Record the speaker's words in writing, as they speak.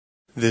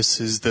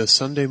This is the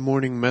Sunday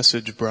morning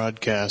message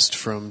broadcast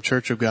from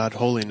Church of God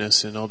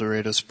Holiness in El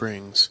Dorado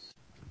Springs.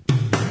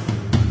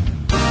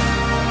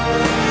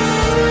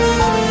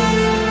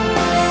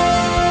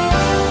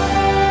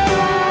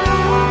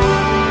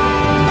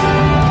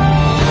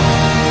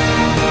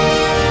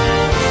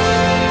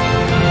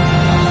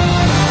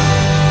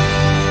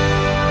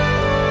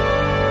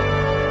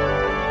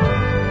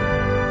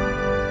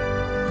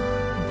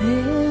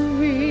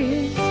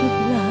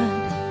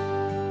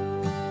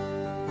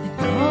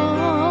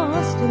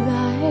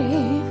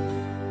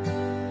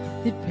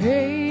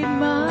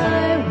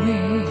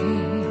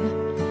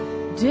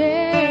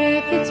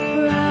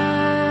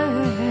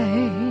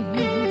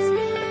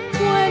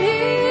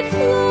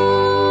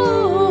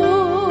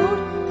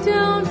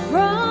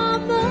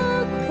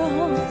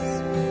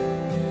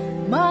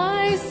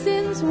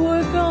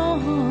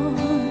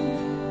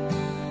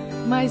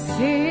 My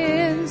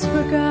sins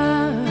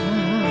forgot,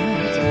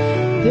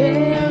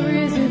 there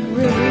is a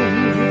grave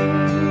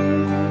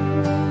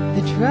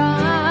that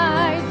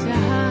tried to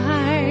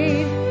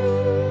hide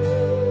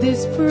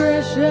this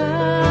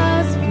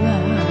precious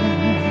blood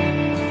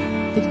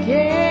that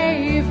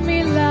gave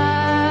me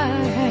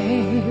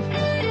life.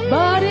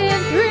 But in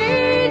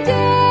 3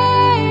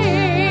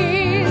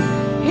 days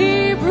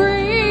he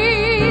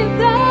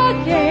breathed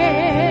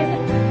again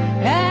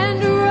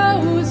and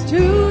rose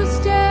to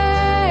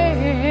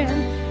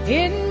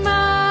in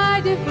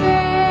my defense.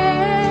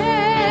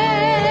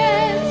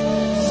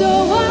 So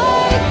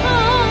I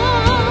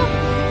come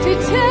to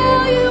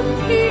tell you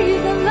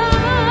he's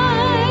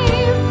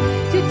alive,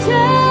 to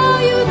tell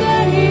you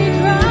that he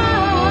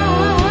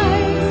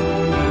dries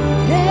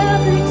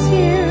every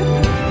tear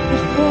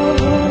that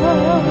falls.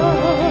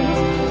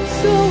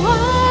 So I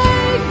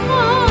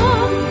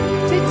come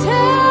to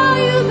tell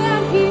you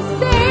that he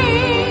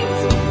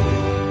sings,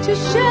 to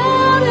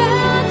shout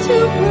and to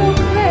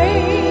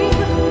proclaim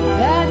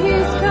that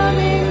he's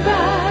coming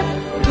back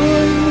for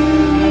you.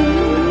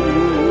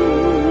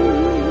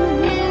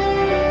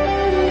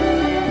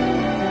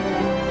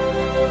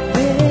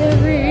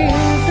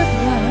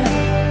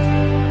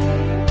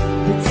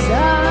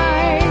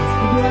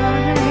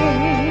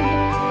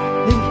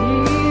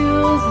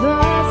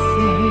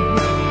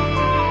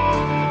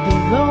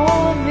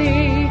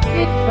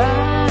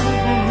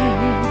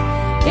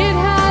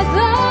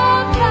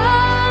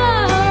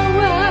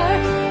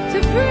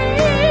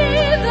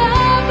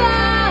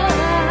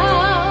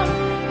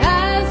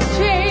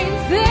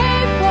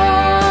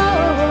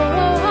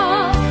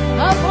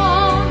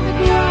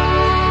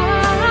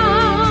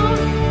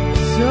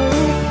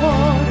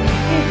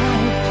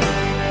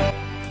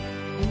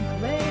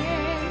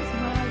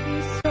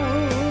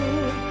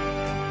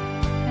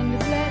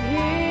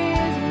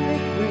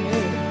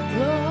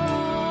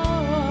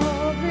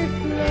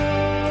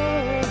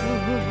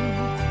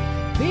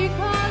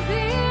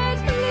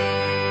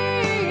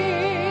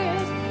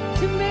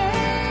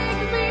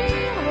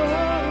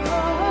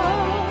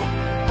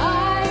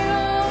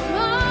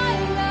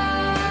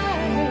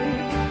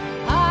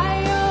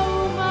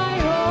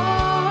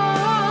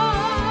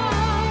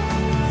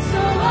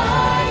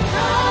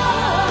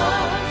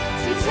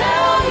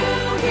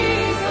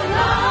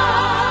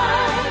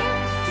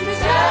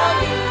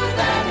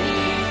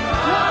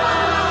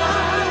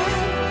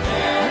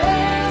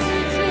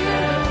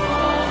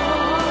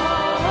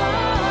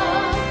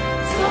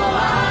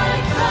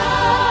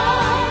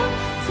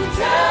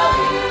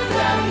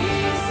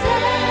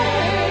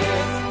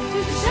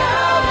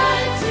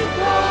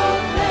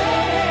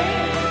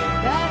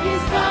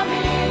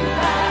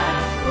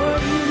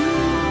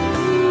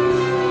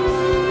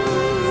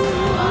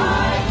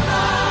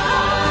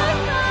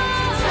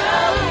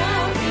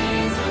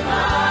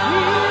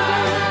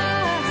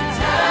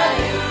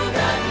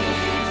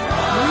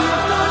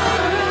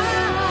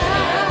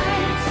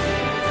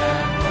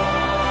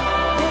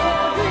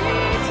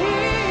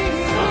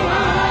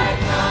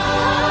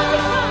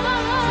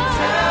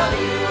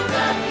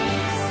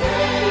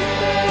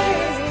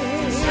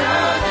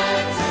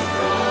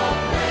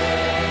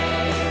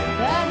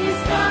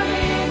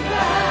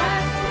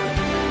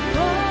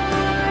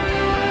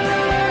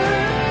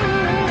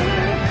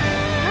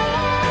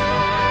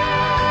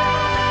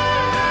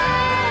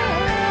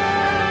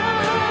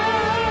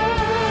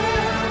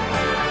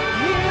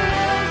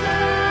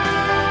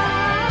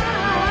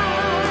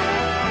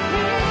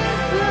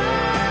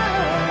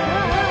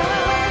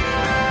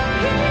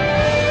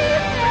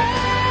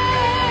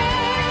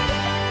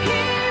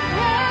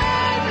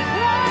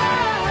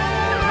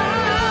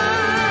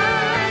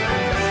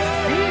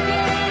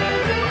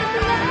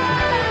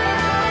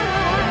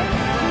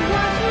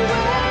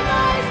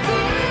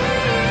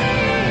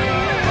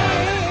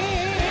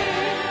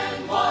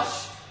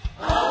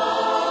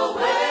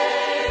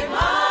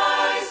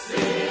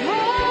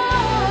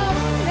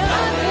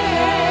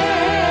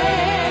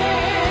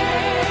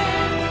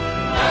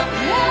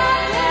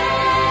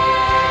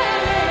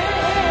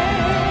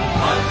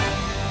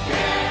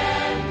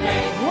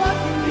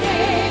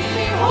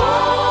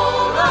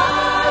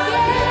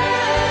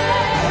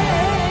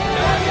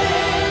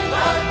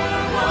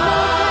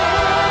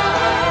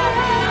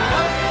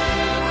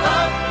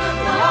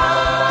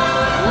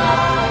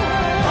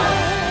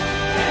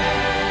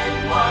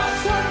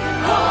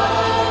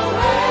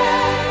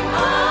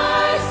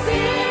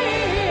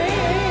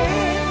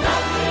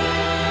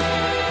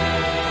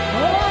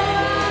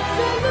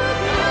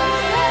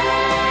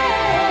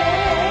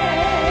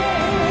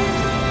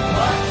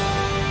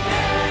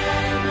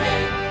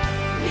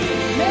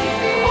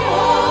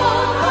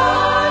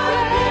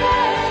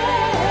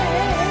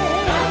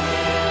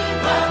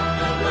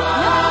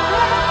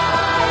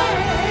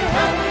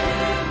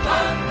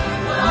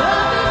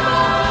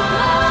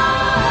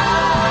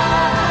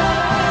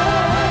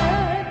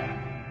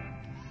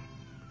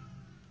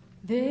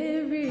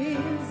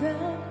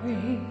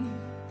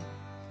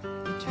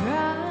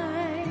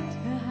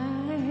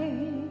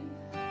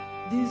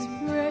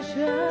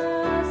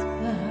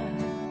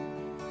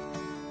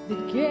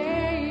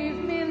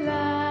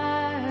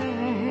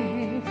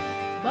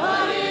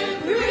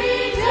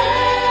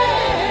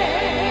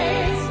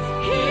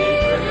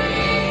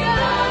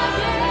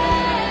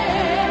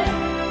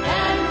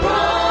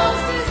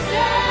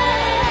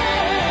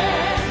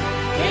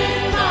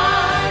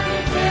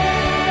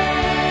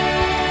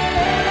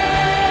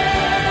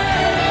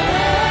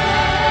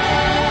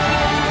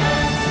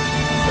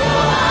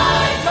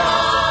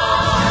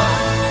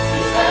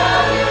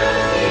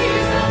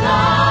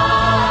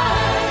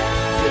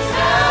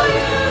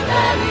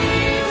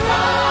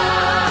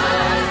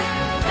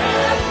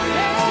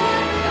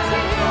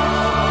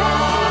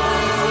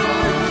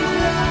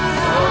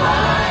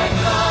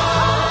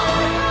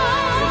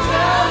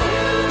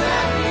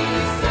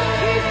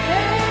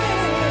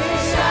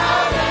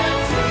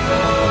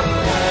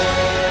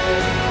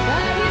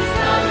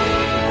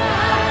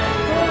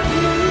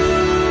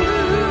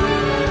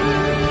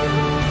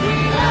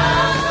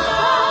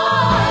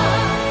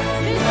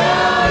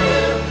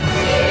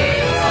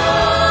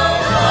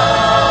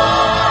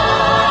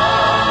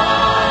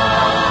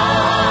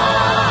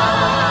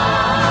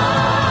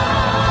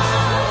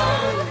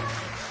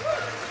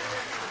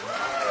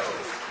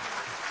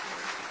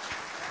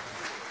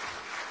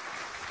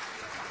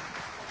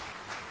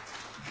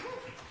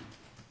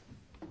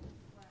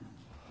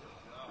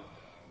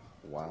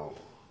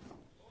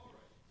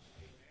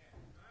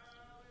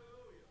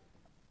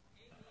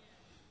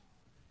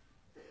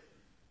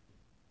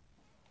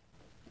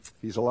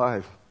 He's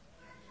alive.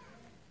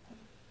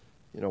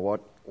 You know,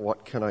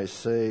 what can I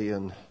say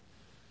and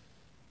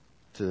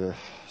to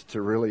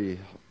really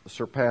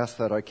surpass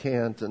that? I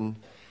can't. And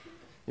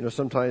you know,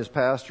 sometimes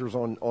pastors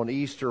on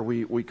Easter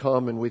we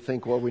come and we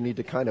think, well, we need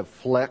to kind of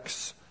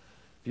flex,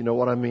 if you know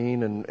what I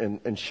mean,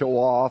 and show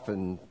off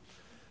and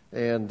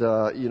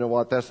you know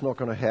what, that's not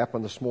going to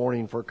happen this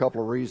morning for a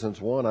couple of reasons.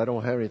 One, I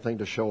don't have anything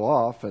to show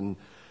off, and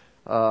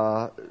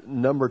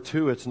number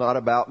two, it's not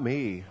about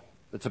me.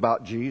 It's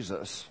about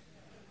Jesus.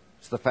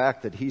 It's the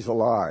fact that He's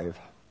alive.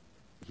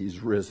 He's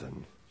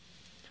risen.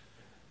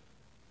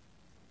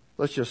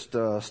 Let's just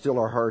still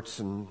our hearts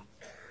and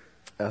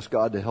ask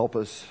God to help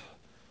us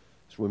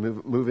as we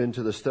move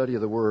into the study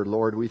of the Word.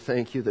 Lord, we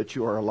thank You that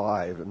You are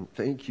alive, and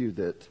thank You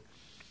that,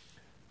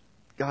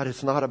 God,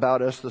 it's not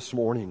about us this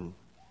morning.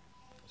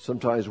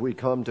 Sometimes we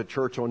come to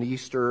church on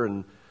Easter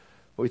and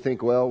we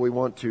think, well, we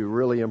want to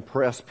really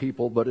impress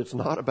people, but it's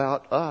not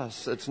about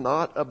us. It's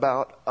not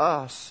about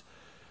us.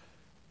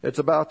 It's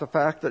about the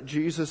fact that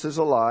Jesus is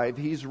alive.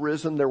 He's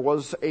risen. There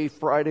was a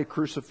Friday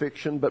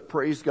crucifixion, but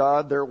praise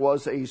God, there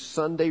was a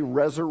Sunday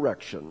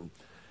resurrection.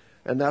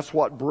 And that's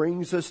what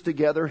brings us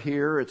together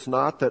here. It's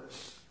not that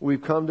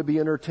we've come to be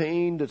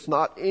entertained. It's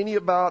not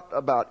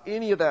about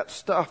any of that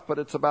stuff, but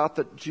it's about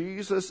that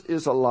Jesus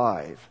is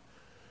alive.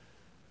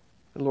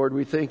 And Lord,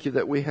 we thank You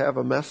that we have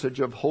a message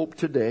of hope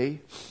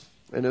today.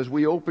 And as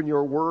we open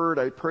Your Word,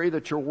 I pray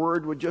that Your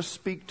Word would just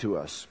speak to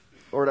us.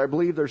 Lord, I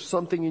believe there's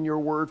something in Your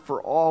Word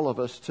for all of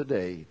us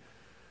today.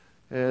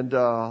 And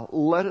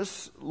let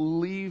us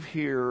leave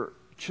here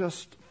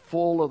just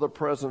full of the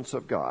presence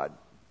of God.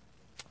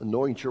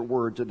 Anoint Your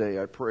Word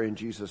today, I pray in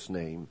Jesus'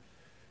 name.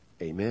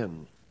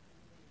 Amen.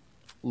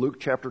 Luke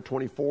chapter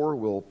 24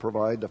 will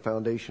provide the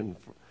foundation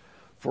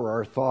for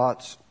our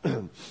thoughts.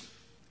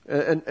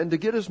 And to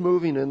get us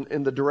moving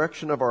in the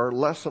direction of our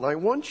lesson, I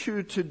want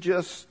you to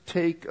just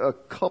take a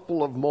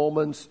couple of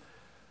moments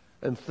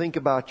and think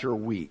about your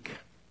week.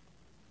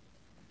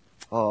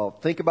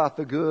 Think about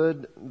the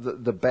good,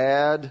 the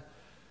bad,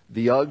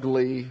 the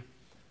ugly.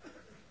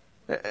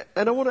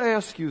 And I want to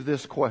ask you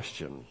this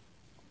question.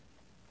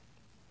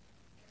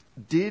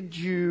 Did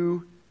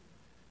you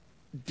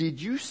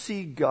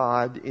see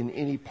God in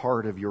any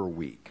part of your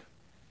week?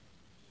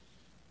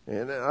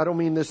 And I don't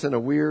mean this in a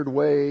weird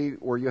way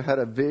where you had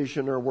a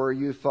vision or where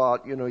you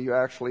thought, you know, you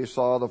actually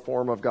saw the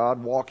form of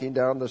God walking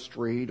down the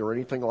street or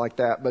anything like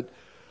that.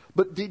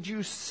 But did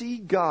you see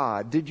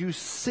God? Did you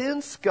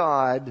sense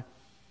God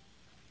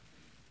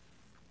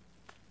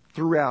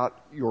throughout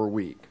your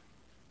week?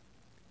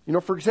 You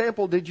know, for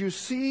example, did you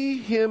see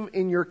Him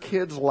in your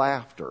kids'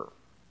 laughter?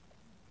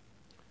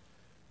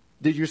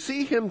 Did you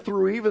see Him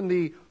through even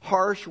the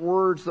harsh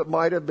words that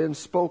might have been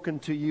spoken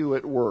to you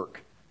at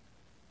work?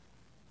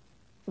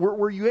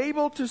 Were you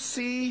able to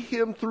see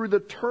Him through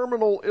the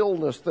terminal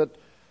illness that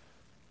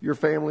your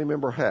family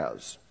member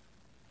has?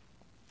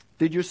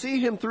 Did you see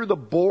Him through the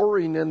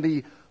boring and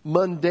the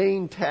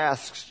mundane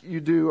tasks you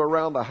do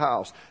around the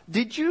house?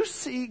 Did you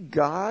see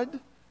God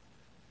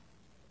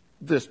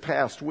this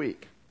past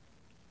week?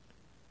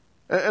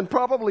 And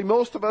probably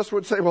most of us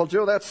would say, well,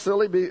 Joe, that's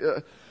silly.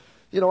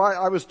 You know,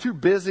 I was too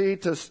busy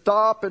to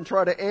stop and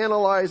try to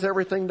analyze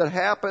everything that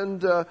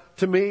happened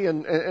to me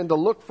and to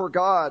look for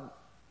God.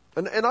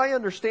 And I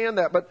understand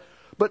that,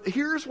 but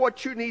here's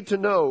what you need to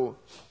know.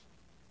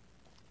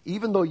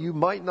 Even though you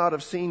might not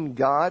have seen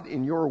God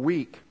in your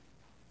week,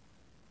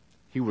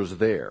 He was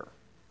there.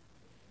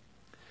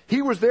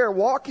 He was there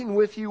walking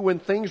with you when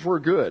things were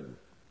good.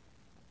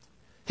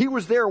 He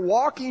was there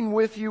walking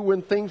with you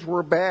when things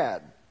were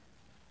bad.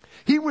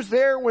 He was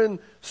there when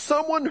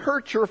someone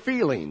hurt your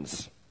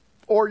feelings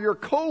or your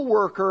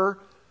coworker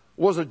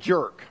was a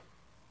jerk.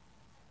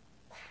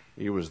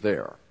 He was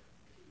there.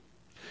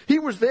 He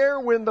was there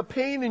when the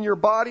pain in your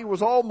body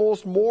was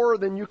almost more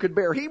than you could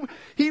bear.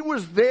 He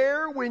was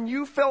there when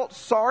you felt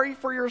sorry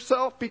for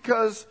yourself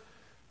because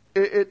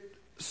it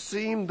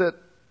seemed that,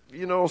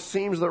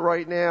 seems that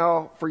right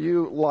now for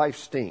you life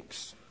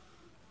stinks.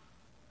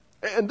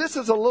 And this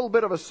is a little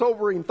bit of a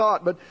sobering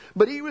thought,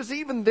 but He was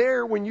even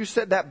there when you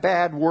said that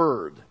bad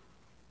word.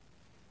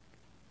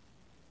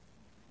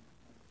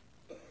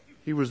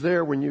 He was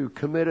there when you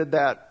committed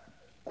that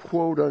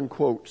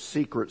quote-unquote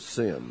secret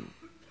sin.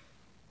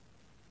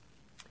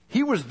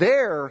 He was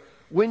there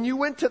when you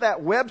went to that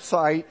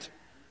website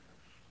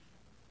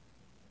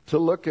to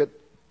look at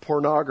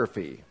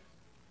pornography.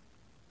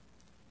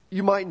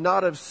 You might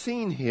not have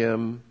seen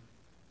Him,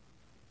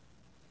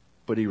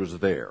 but He was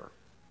there.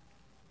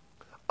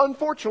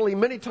 Unfortunately,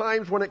 many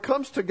times when it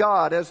comes to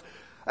God,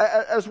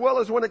 as well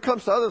as when it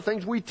comes to other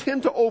things, we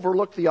tend to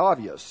overlook the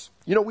obvious.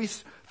 We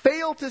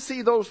fail to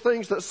see those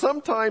things that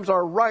sometimes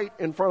are right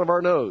in front of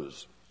our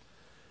nose.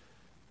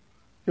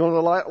 On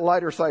the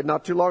lighter side,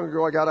 not too long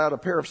ago, I got out a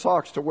pair of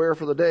socks to wear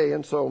for the day.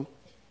 And so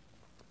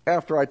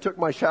after I took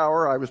my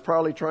shower, I was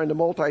probably trying to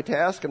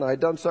multitask, and I had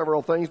done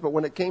several things. But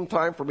when it came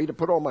time for me to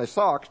put on my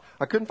socks,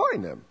 I couldn't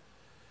find them.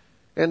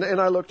 And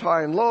I looked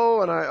high and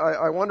low, and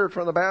I wandered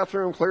from the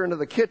bathroom clear into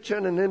the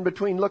kitchen, and in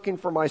between looking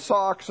for my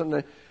socks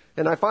and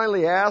And I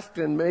finally asked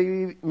and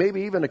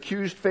maybe even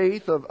accused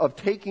Faith of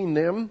taking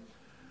them.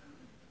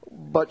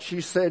 But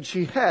she said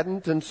she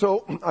hadn't. And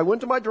so I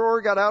went to my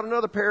drawer, got out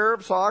another pair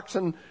of socks,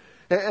 and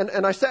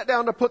I sat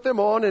down to put them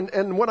on.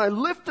 And when I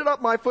lifted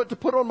up my foot to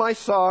put on my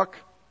sock,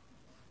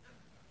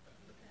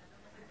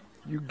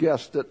 you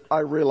guessed it, I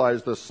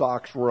realized the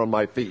socks were on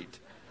my feet.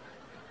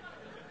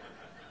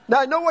 Now,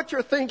 I know what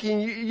you're thinking.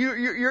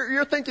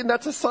 You're thinking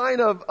that's a sign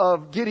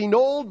of getting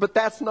old, but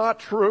that's not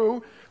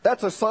true.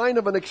 That's a sign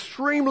of an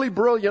extremely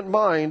brilliant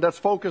mind that's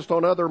focused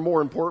on other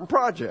more important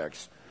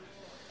projects.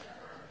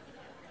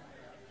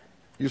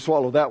 You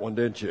swallowed that one,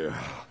 didn't you?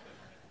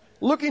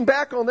 Looking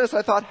back on this,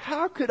 I thought,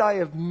 how could I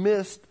have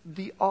missed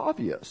the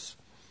obvious?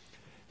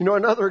 You know,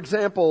 another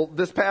example,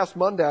 this past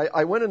Monday,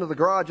 I went into the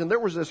garage and there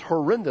was this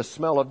horrendous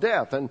smell of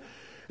death. And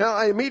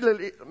I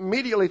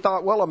immediately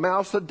thought, well, a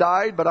mouse had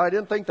died, but I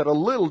didn't think that a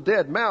little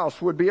dead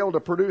mouse would be able to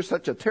produce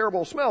such a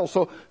terrible smell.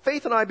 So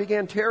Faith and I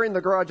began tearing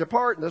the garage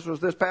apart, and this was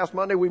this past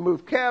Monday. We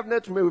moved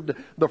cabinets, moved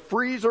the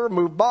freezer,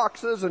 moved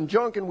boxes and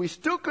junk, and we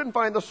still couldn't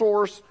find the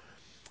source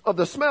of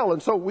the smell.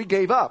 And so we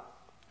gave up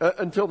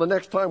until the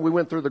next time we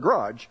went through the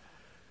garage.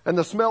 And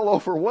the smell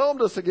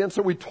overwhelmed us again,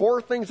 so we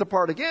tore things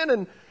apart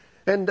again.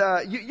 And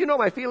you know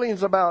my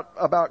feelings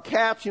about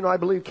cats. You know, I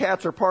believe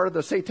cats are part of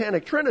the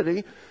satanic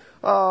trinity.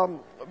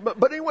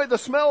 But anyway, the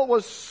smell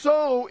was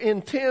so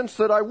intense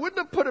that I wouldn't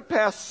have put it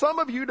past some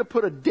of you to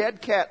put a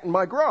dead cat in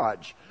my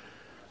garage.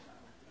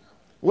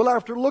 Well,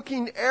 after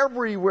looking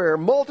everywhere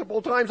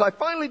multiple times, I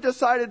finally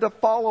decided to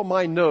follow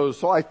my nose.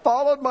 So I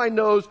followed my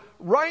nose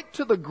right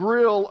to the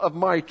grill of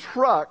my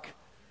truck.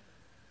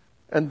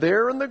 And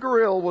there in the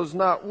grill was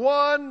not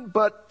one,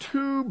 but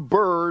two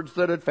birds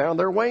that had found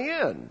their way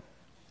in.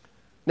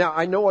 Now,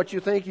 I know what you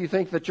think. You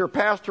think that your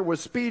pastor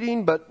was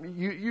speeding, but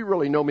you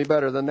really know me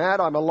better than that.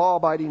 I'm a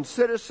law-abiding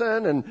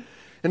citizen,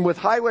 and with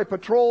highway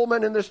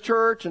patrolmen in this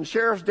church and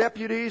sheriff's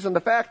deputies, and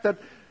the fact that,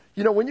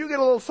 you know, when you get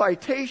a little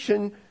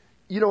citation,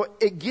 you know,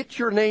 it gets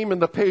your name in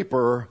the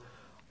paper.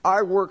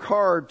 I work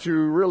hard to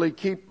really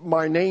keep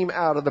my name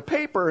out of the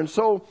paper. And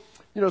so,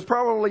 you know, it's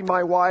probably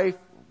my wife.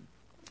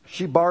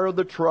 She borrowed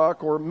the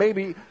truck, or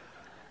maybe,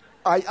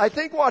 I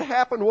think what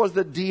happened was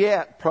that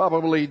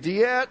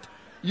Diette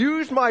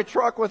used my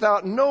truck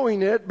without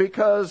knowing it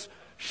because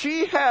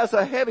she has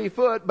a heavy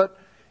foot. But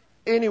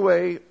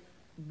anyway,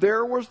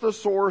 there was the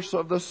source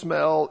of the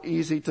smell,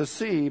 easy to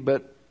see.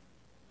 But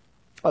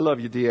I love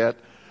you, Diette.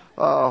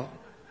 I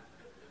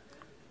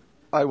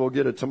will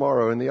get it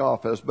tomorrow in the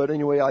office. But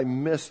anyway, I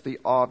missed the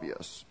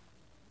obvious.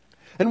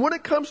 And when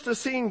it comes to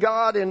seeing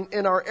God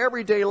in our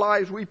everyday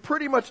lives, we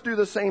pretty much do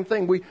the same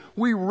thing.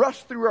 We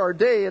rush through our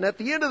day, and at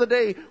the end of the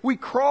day, we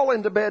crawl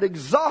into bed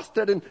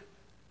exhausted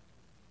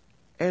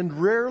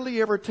and rarely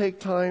ever take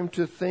time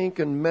to think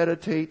and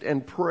meditate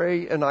and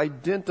pray and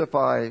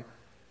identify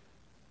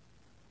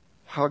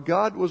how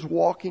God was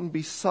walking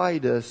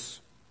beside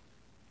us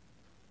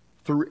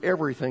through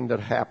everything that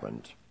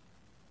happened.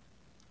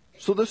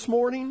 So this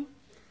morning,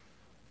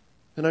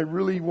 and I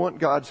really want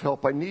God's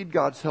help, I need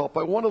God's help,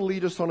 I want to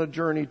lead us on a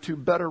journey to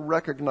better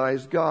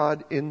recognize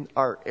God in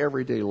our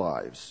everyday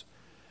lives.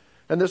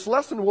 And this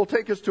lesson will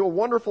take us to a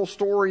wonderful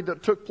story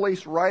that took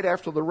place right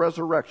after the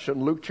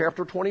resurrection, Luke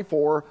chapter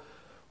 24.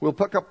 We'll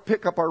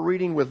pick up our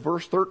reading with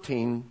verse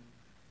 13.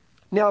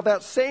 Now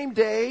that same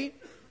day,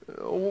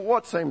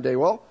 what same day?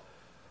 Well,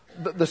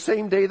 the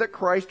same day that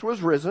Christ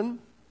was risen.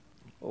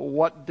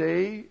 What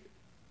day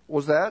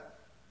was that?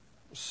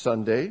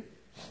 Sunday.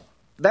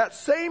 That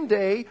same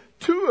day,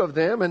 two of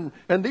them,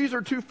 and these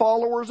are two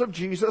followers of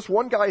Jesus.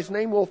 One guy's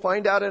name we'll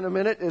find out in a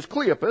minute is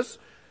Cleopas.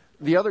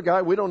 The other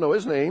guy, we don't know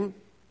his name.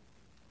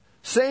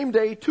 Same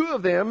day, two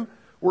of them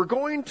were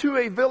going to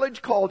a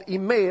village called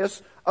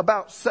Emmaus,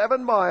 about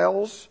 7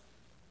 miles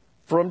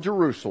from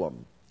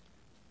Jerusalem.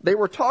 They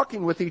were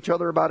talking with each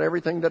other about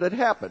everything that had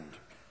happened.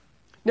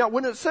 Now,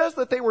 when it says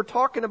that they were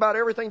talking about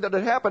everything that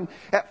had happened,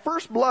 at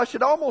first blush,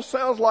 it almost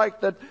sounds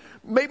like that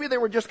maybe they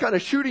were just kind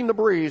of shooting the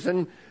breeze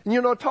and,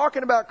 you know,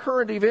 talking about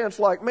current events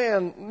like,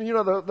 man, you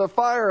know, the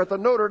fire at the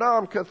Notre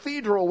Dame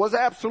Cathedral was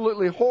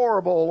absolutely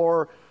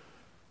horrible,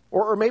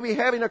 or maybe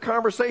having a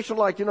conversation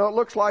like, you know, it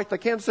looks like the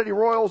Kansas City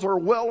Royals are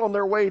well on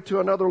their way to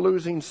another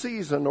losing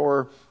season,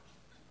 or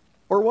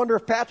wonder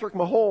if Patrick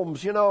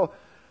Mahomes, you know,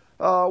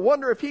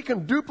 wonder if he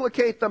can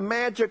duplicate the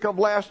magic of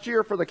last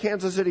year for the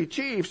Kansas City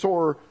Chiefs,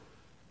 or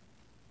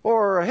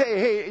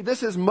hey,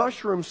 this is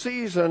mushroom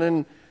season,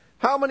 and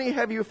how many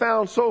have you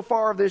found so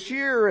far this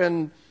year?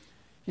 And,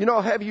 you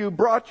know, have you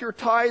brought your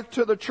tithe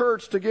to the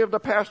church to give to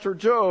Pastor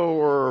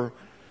Joe,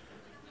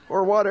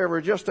 or whatever,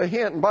 just a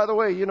hint. And by the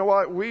way, you know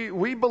what?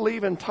 We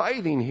believe in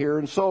tithing here,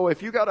 and so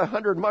if you got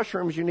 100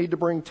 mushrooms, you need to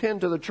bring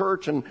 10 to the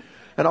church, and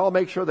I'll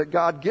make sure that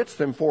God gets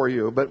them for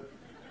you.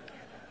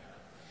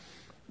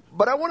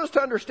 But I want us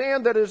to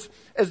understand that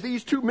as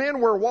these two men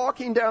were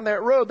walking down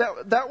that road,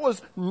 that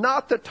was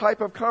not the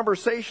type of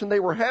conversation they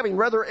were having.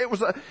 Rather, it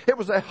was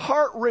a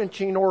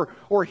heart-wrenching,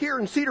 or here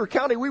in Cedar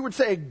County, we would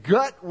say a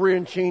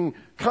gut-wrenching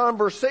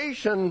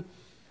conversation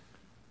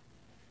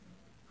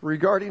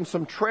regarding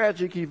some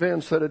tragic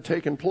events that had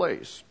taken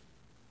place.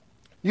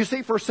 You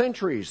see, for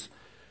centuries,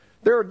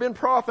 there had been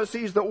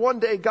prophecies that one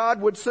day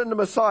God would send a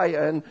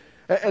Messiah,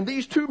 and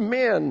these two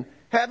men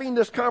having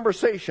this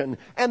conversation,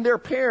 and their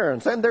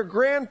parents, and their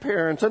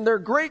grandparents, and their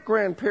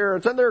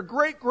great-grandparents, and their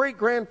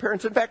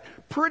great-great-grandparents, in fact,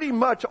 pretty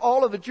much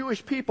all of the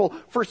Jewish people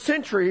for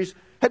centuries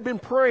had been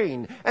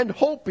praying and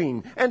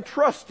hoping and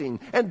trusting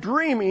and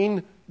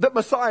dreaming that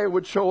Messiah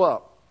would show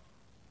up.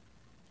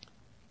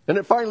 And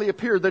it finally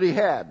appeared that he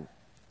had.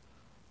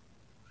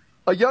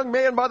 A young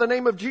man by the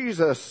name of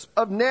Jesus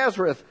of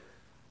Nazareth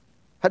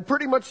had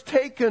pretty much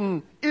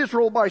taken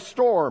Israel by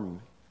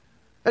storm.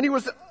 And he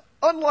was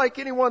unlike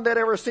anyone they'd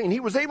ever seen.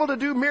 He was able to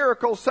do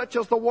miracles such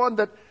as the one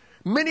that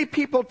many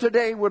people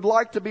today would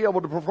like to be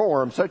able to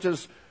perform, such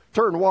as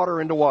turn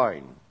water into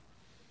wine.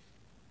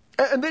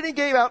 And then he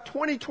gave out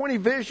 20/20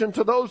 vision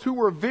to those who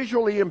were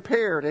visually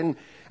impaired, and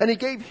he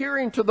gave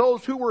hearing to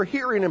those who were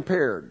hearing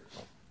impaired.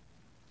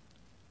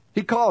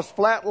 He caused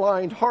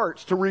flatlined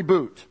hearts to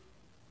reboot.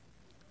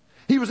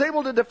 He was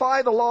able to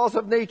defy the laws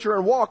of nature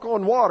and walk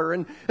on water.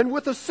 And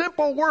with a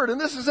simple word, and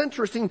this is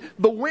interesting,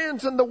 the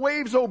winds and the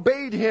waves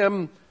obeyed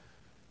him.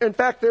 In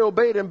fact, they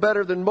obeyed him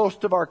better than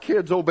most of our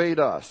kids obeyed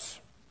us.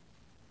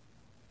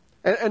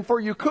 And for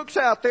you cooks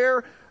out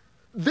there,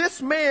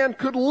 this man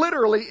could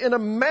literally, in a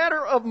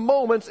matter of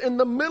moments, in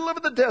the middle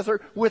of the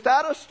desert,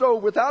 without a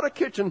stove, without a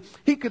kitchen,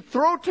 he could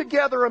throw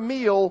together a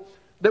meal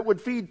that would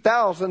feed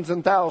thousands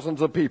and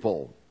thousands of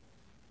people.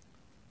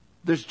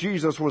 This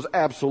Jesus was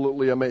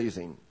absolutely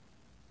amazing.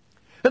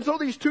 And so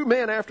these two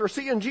men, after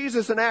seeing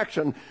Jesus in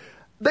action,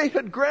 they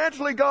had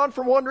gradually gone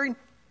from wondering,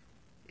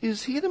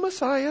 is he the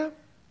Messiah?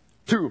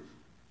 To,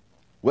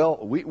 well,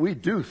 we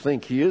do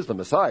think he is the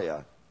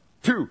Messiah.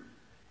 To,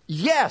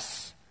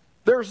 yes,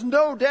 there's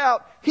no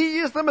doubt he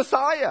is the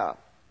Messiah.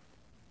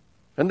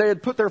 And they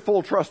had put their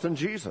full trust in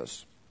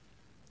Jesus.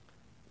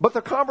 But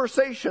the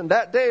conversation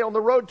that day on the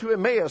road to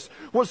Emmaus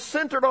was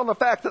centered on the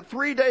fact that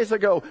 3 days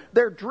ago,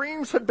 their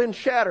dreams had been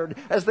shattered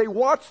as they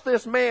watched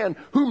this man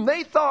whom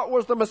they thought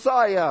was the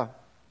Messiah.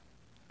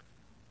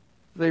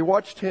 They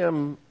watched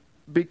him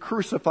be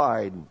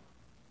crucified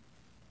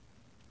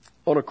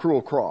on a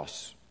cruel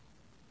cross.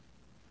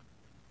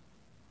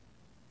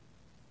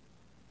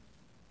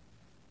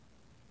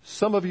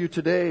 Some of you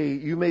today,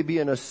 you may be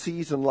in a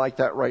season like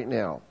that right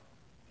now.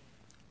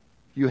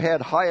 You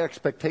had high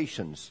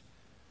expectations.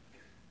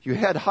 You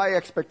had high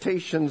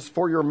expectations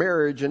for your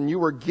marriage, and you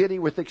were giddy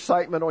with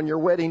excitement on your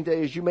wedding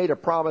days. You made a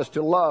promise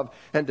to love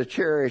and to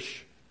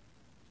cherish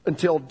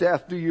until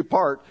death do you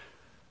part.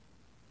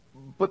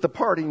 But the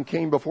parting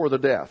came before the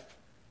death,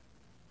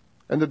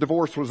 and the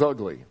divorce was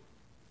ugly.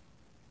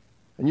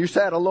 And you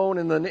sat alone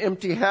in an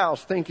empty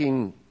house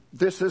thinking,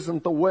 this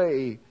isn't the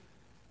way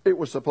it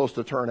was supposed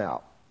to turn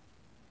out.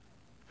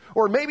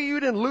 Or maybe you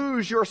didn't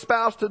lose your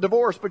spouse to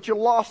divorce, but you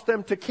lost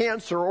them to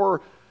cancer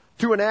or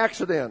to an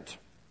accident,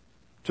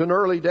 to an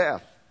early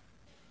death.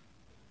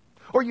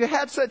 Or you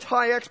had such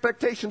high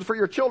expectations for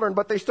your children,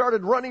 but they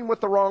started running with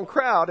the wrong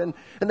crowd, and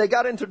they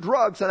got into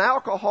drugs and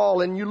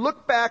alcohol, and you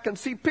look back and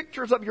see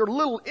pictures of your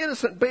little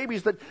innocent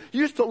babies that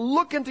used to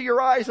look into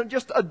your eyes and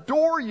just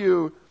adore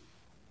you.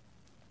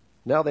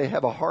 Now they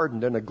have a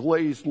hardened and a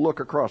glazed look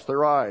across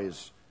their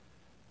eyes.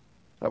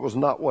 That was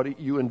not what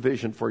you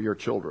envisioned for your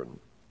children.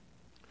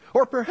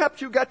 Or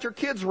perhaps you got your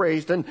kids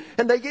raised and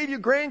they gave you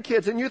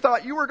grandkids, and you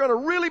thought you were going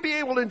to really be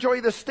able to enjoy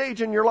this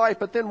stage in your life,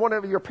 but then one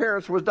of your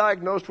parents was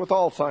diagnosed with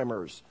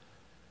Alzheimer's.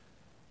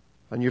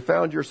 And you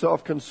found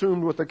yourself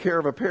consumed with the care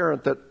of a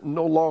parent that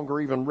no longer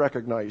even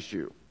recognized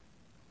you.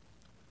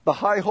 The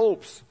high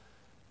hopes,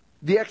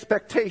 the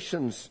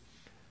expectations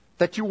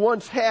that you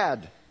once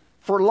had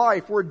for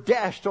life were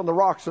dashed on the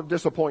rocks of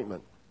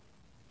disappointment.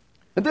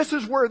 And this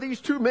is where these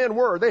two men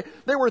were.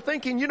 They were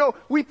thinking,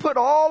 we put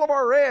all of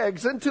our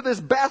eggs into this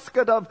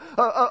basket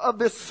of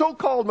this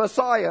so-called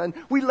Messiah, and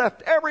we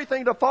left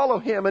everything to follow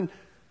him.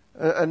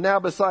 And now,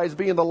 besides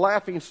being the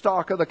laughing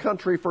stock of the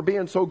country for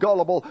being so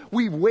gullible,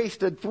 we've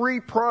wasted 3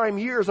 prime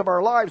years of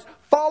our lives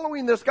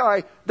following this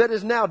guy that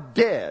is now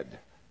dead.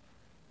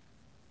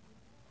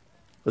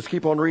 Let's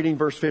keep on reading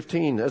verse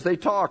 15. As they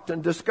talked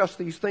and discussed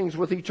these things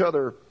with each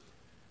other,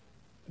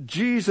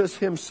 Jesus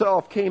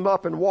himself came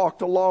up and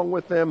walked along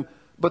with them,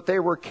 but they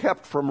were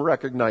kept from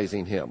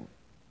recognizing him.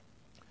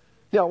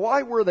 Now,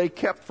 why were they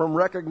kept from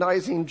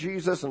recognizing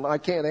Jesus? And I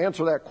can't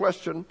answer that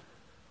question.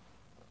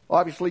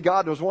 Obviously,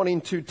 God was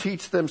wanting to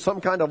teach them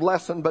some kind of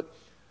lesson, but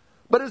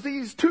as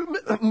these two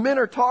men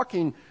are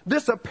talking,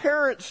 this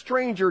apparent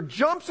stranger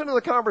jumps into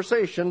the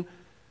conversation,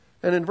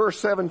 and in verse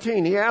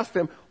 17, he asked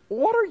them,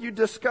 "What are you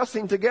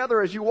discussing together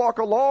as you walk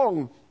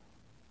along?"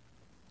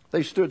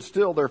 They stood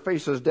still, their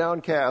faces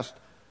downcast.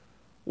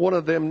 One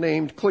of them,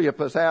 named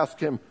Cleopas, asked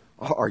him,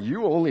 "Are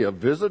you only a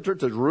visitor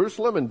to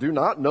Jerusalem and do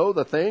not know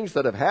the things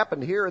that have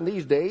happened here in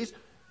these days?"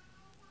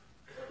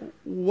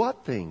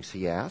 "What things?"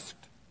 he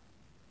asked.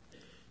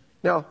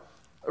 Now,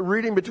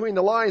 reading between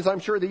the lines, I'm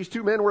sure these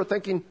two men were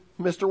thinking,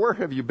 "Mister, where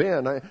have you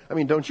been? I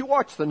mean, don't you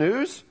watch the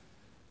news?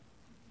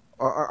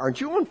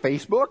 Aren't you on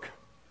Facebook?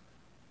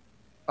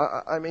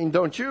 I mean,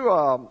 don't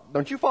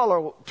you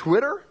follow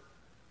Twitter?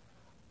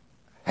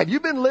 have you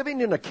been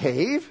living in a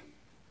cave?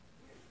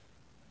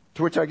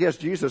 To which I guess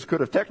Jesus could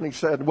have technically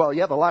said, well,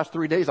 yeah, the last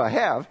 3 days I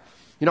have.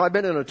 I've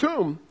been in a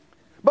tomb.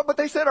 But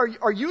they said,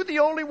 are you the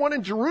only one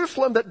in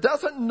Jerusalem that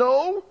doesn't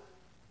know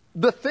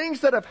the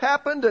things that have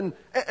happened?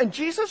 And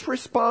Jesus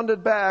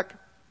responded back,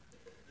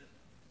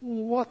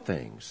 what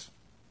things?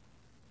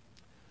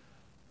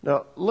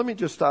 Now, let me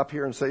just stop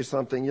here and say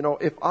something.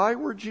 If I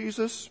were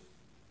Jesus,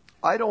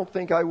 I don't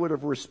think I would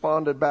have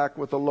responded back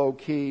with a low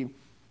key,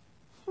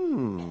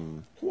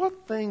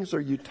 what things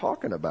are you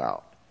talking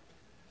about?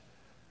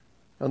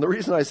 And the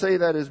reason I say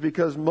that is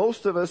because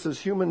most of us as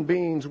human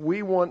beings,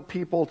 we want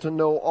people to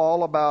know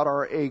all about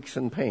our aches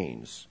and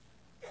pains.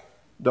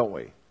 Don't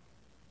we?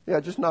 Yeah,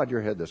 just nod your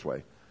head this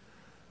way.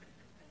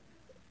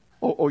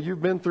 Oh,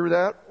 you've been through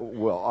that?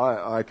 Well,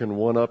 I can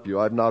one-up you.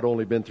 I've not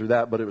only been through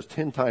that, but it was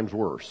 10 times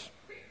worse.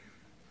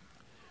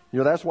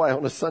 That's why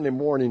on a Sunday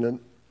morning,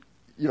 and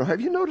have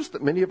you noticed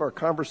that many of our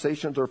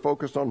conversations are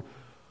focused on,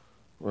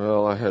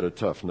 well, I had a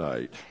tough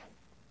night.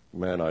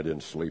 Man, I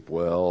didn't sleep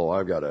well.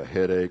 I've got a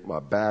headache. My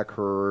back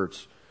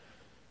hurts.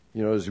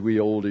 As we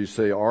oldies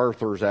say,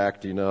 Arthur's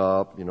acting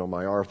up.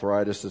 My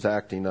arthritis is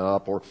acting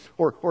up.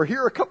 Or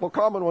here are a couple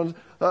common ones.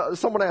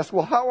 Someone asks,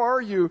 well, how are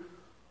you?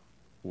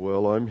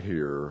 Well, I'm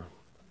here.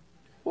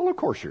 Well, of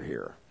course you're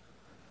here.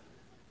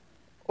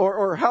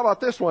 Or how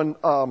about this one?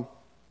 How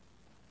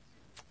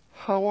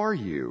are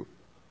you?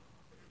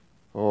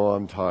 Oh,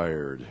 I'm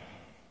tired.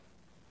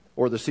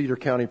 Or the Cedar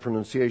County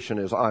pronunciation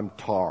is, I'm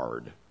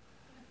tarred.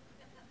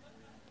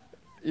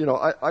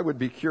 I would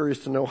be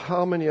curious to know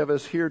how many of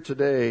us here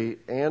today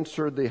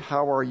answered the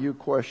how are you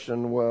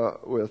question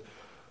with,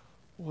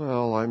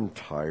 well, I'm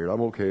tired.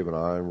 I'm okay, but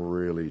I'm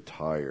really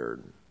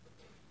tired.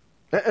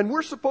 And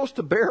we're supposed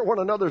to bear one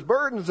another's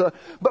burdens,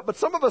 but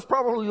some of us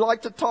probably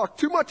like to talk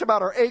too much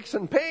about our aches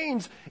and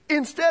pains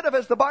instead of,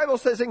 as the Bible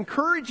says,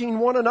 encouraging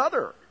one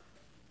another.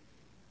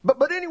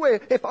 But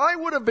anyway, if I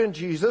would have been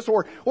Jesus,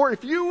 or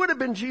if you would have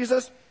been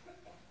Jesus,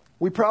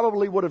 we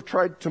probably would have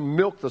tried to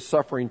milk the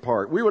suffering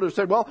part. We would have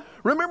said, well,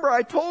 remember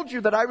I told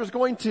you that I was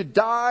going to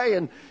die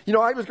and,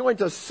 I was going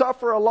to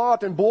suffer a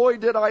lot, and boy,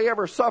 did I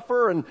ever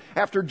suffer. And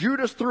after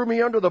Judas threw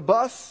me under the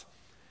bus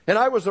and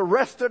I was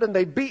arrested and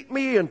they beat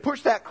me and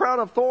pushed that crown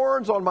of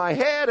thorns on my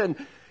head. And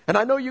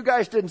I know you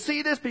guys didn't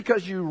see this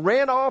because you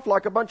ran off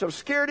like a bunch of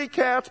scaredy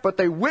cats, but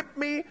they whipped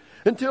me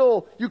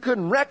until you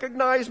couldn't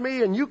recognize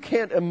me, and you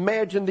can't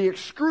imagine the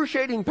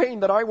excruciating pain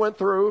that I went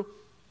through.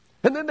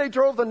 And then they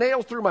drove the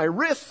nails through my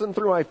wrists and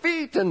through my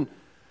feet, and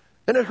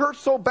it hurt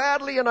so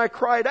badly, and I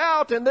cried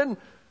out. And then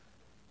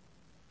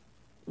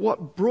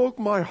what broke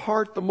my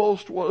heart the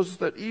most was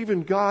that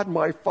even God,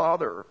 my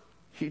Father,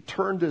 He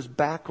turned His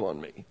back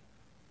on me.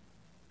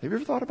 Have you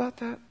ever thought about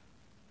that?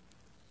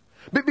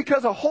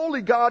 Because a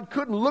holy God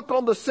couldn't look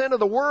on the sin of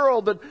the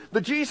world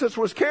that Jesus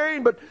was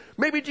carrying, but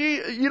maybe,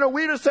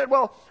 we'd have said,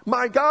 well,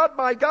 my God,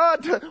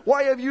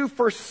 why have you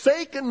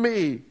forsaken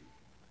me?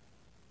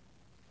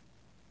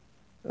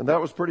 And that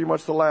was pretty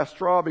much the last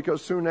straw,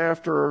 because soon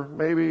after,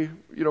 maybe,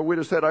 we'd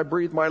have said, I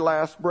breathed my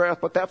last breath,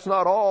 but that's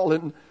not all.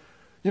 And,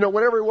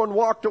 when everyone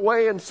walked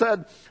away and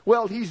said,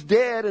 well, he's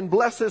dead and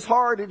bless his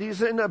heart and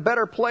he's in a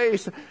better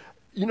place,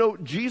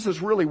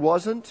 Jesus really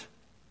wasn't.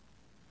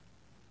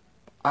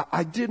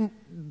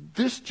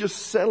 This just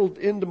settled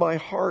into my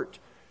heart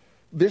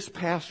this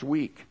past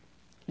week.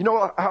 You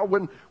know how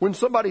when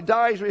somebody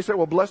dies, we say,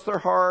 well, bless their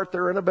heart,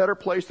 they're in a better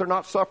place, they're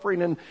not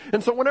suffering.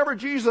 And so whenever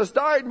Jesus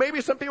died,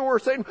 maybe some people were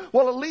saying,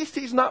 well, at least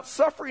he's not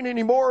suffering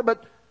anymore.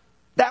 But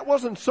that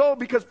wasn't so,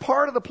 because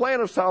part of the plan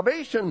of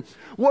salvation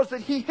was that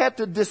he had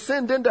to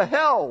descend into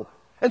hell.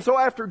 And so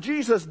after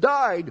Jesus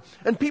died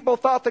and people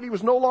thought that he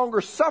was no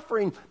longer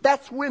suffering,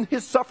 that's when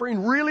his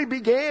suffering really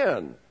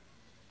began.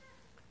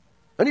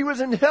 And he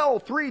was in hell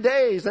 3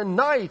 days and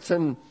nights,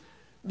 and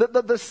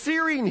the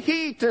searing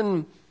heat,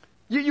 and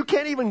you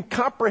can't even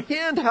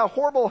comprehend how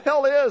horrible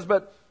hell is.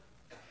 But,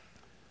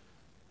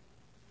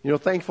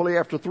 thankfully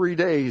after 3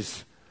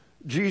 days,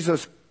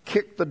 Jesus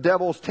kicked the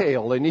devil's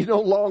tail, and he no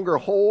longer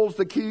holds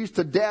the keys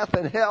to death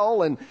and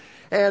hell.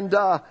 And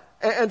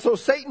so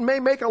Satan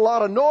may make a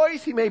lot of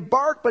noise, he may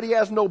bark, but he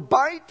has no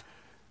bite,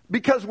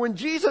 because when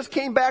Jesus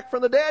came back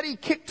from the dead, he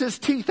kicked his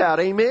teeth out.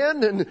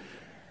 Amen?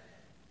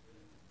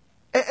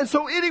 And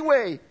so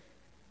anyway,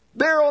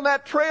 there on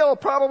that trail,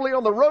 probably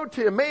on the road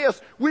to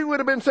Emmaus, we would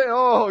have been saying,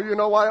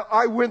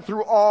 I went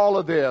through all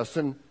of this.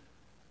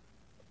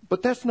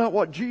 But that's not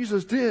what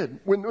Jesus did.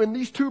 When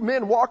these two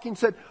men walking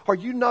said, are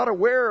you not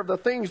aware of the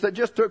things that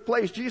just took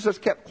place? Jesus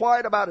kept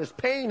quiet about his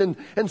pain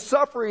and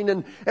suffering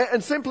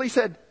and simply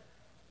said,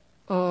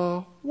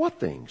 what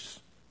things?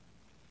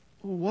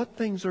 What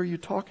things are you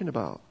talking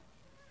about?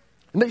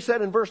 And they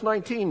said in verse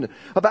 19,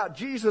 about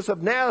Jesus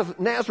of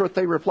Nazareth,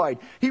 they replied,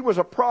 he was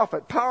a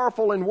prophet,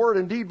 powerful in word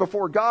and deed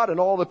before God and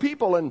all the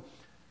people. And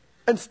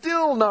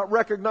still not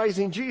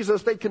recognizing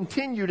Jesus, they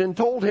continued and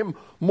told him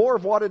more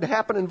of what had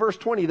happened in verse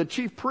 20. The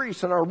chief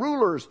priests and our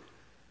rulers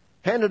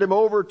handed him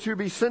over to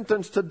be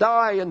sentenced to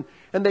die,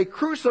 and they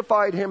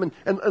crucified him.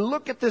 And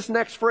look at this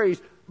next phrase,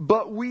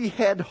 but we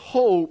had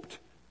hoped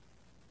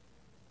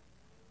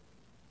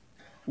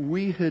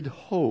we had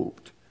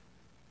hoped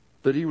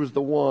that he was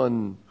the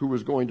one who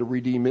was going to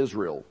redeem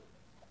Israel.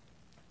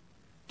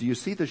 Do you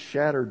see the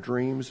shattered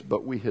dreams?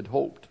 But we had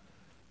hoped.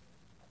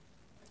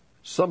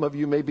 Some of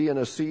you may be in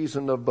a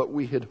season of but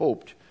we had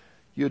hoped.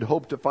 You'd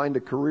hoped to find a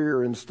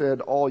career.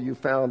 Instead, all you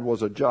found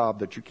was a job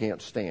that you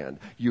can't stand.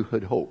 You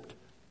had hoped.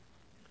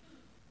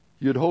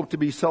 You'd hoped to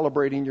be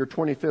celebrating your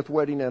 25th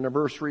wedding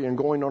anniversary and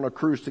going on a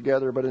cruise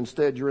together, but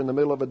instead you're in the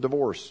middle of a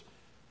divorce,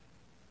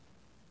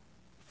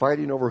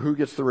 fighting over who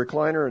gets the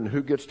recliner and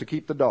who gets to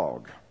keep the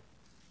dog.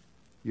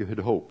 You had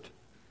hoped.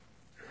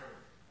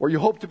 Or you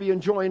hoped to be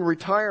enjoying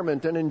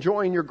retirement and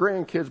enjoying your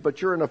grandkids,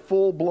 but you're in a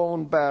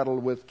full-blown battle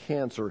with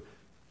cancer.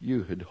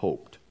 You had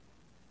hoped.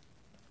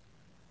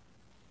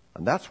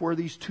 And that's where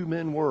these two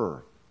men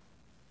were.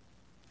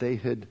 They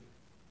had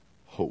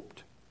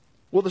hoped.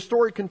 Well, the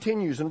story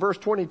continues. In verse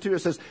 22, it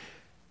says,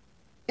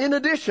 in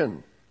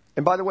addition,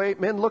 and by the way,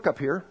 men, look up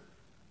here.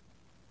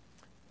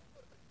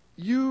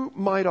 You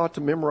might ought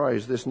to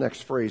memorize this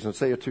next phrase and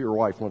say it to your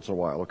wife once in a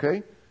while,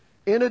 okay?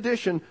 In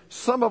addition,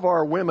 some of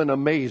our women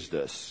amazed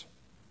us.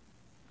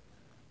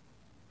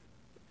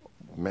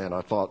 Man,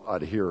 I thought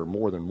I'd hear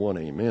more than one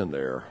amen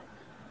there.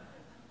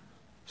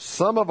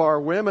 Some of our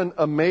women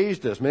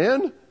amazed us.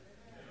 Men?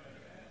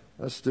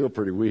 That's still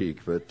pretty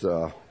weak, but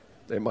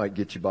they might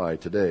get you by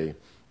today.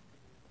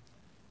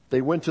 They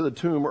went to the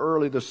tomb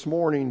early this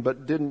morning,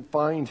 but didn't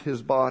find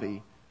his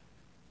body.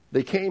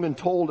 They came and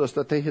told us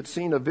that they had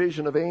seen a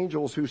vision of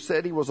angels who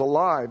said he was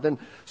alive. Then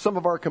some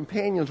of our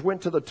companions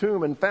went to the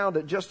tomb and found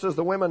it just as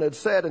the women had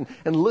said,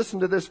 and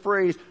listened to this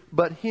phrase,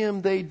 but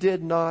him they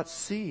did not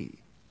see.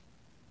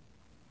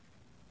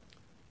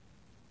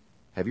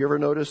 Have you ever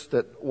noticed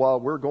that while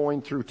we're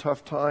going through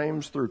tough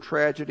times, through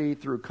tragedy,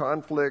 through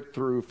conflict,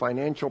 through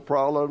financial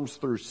problems,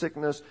 through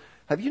sickness,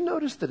 have you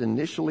noticed that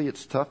initially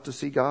it's tough to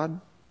see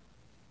God?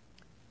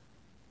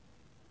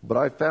 But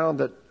I found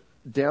that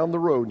down the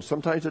road, and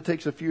sometimes it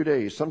takes a few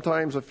days,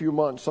 sometimes a few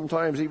months,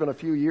 sometimes even a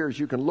few years,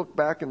 you can look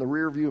back in the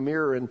rearview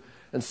mirror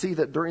and see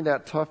that during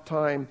that tough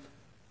time,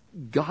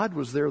 God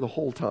was there the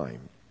whole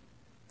time.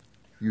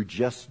 You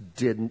just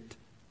didn't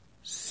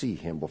see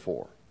him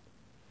before.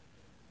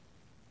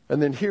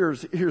 And then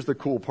here's the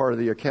cool part of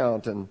the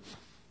account, and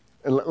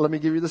let me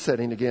give you the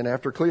setting again.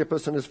 After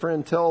Cleopas and his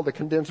friend tell the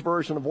condensed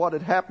version of what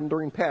had happened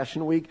during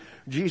Passion Week,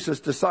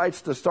 Jesus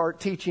decides to start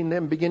teaching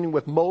them, beginning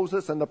with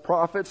Moses and the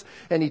prophets,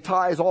 and he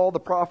ties all the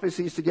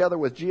prophecies together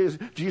with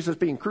Jesus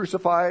being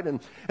crucified.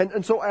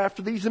 And so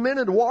after these men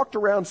had walked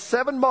around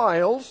 7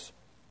 miles,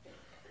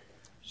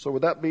 so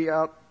would that be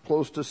out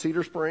close to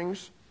Cedar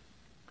Springs?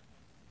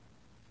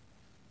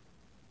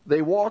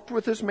 They walked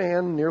with this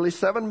man nearly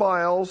 7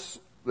 miles.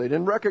 They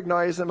didn't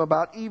recognize him.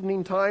 About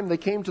evening time, they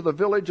came to the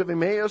village of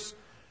Emmaus.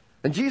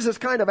 And Jesus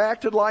kind of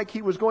acted like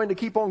he was going to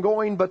keep on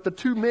going, but the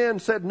two men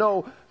said,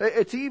 no,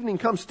 it's evening,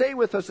 come stay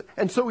with us.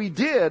 And so he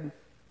did.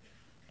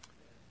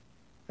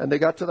 And they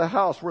got to the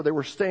house where they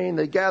were staying.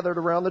 They gathered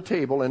around the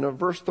table. And in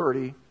verse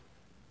 30,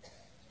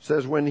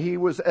 says, when he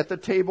was at the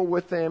table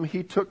with them,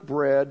 he took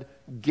bread,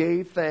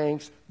 gave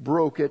thanks,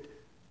 broke it,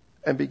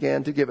 and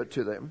began to give it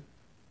to them.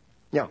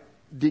 Now,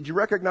 did you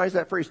recognize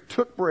that phrase?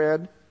 Took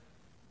bread,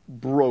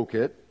 broke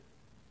it,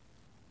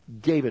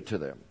 gave it to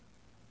them.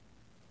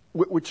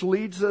 Which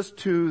leads us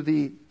to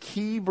the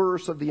key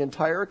verse of the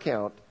entire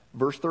account,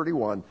 verse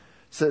 31,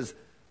 says,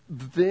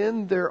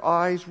 then their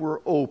eyes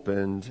were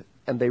opened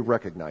and they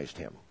recognized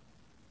him.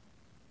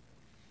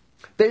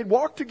 They'd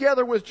walked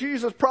together with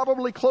Jesus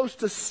probably close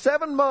to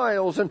 7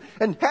 miles and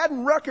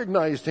hadn't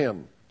recognized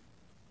him.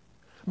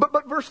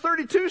 But verse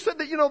 32 said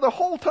that, the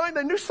whole time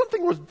they knew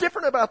something was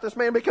different about this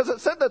man, because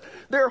it said that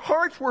their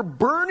hearts were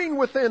burning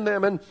within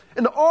them, and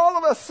all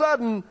of a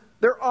sudden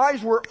their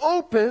eyes were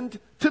opened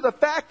to the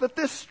fact that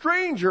this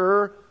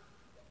stranger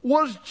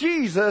was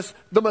Jesus,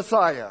 the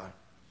Messiah.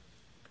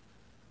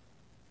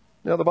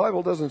 Now, the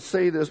Bible doesn't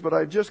say this, but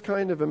I just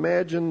kind of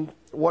imagine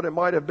what it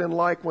might have been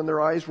like when their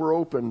eyes were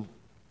open.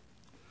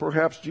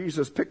 Perhaps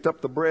Jesus picked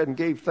up the bread and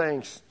gave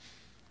thanks.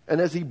 And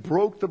as he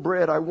broke the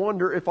bread, I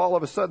wonder if all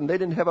of a sudden they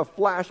didn't have a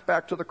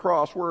flashback to the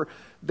cross where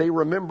they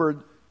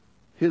remembered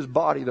his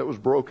body that was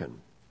broken.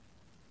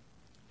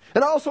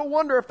 And I also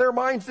wonder if their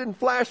minds didn't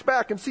flash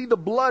back and see the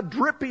blood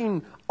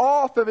dripping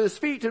off of his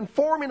feet and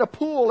forming a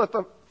pool at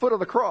the foot of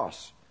the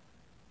cross.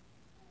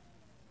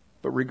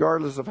 But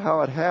regardless of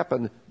how it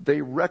happened,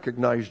 they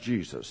recognized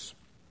Jesus.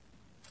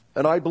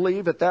 And I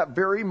believe at that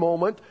very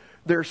moment,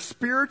 their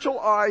spiritual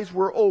eyes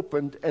were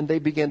opened and they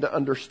began to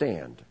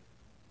understand.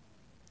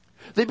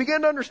 They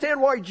began to understand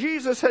why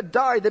Jesus had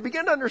died. They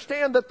began to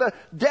understand that the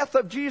death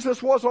of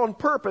Jesus was on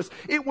purpose.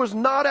 It was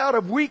not out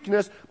of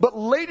weakness, but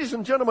ladies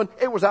and gentlemen,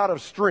 it was out of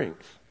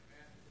strength.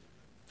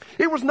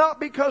 It was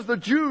not because the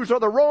Jews or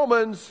the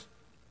Romans,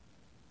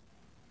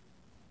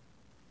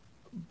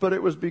 but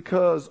it was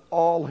because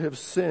all have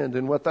sinned,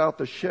 and without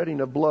the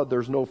shedding of blood,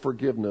 there's no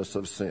forgiveness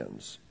of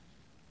sins.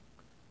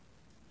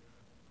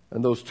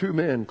 And those two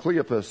men,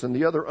 Cleopas and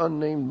the other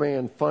unnamed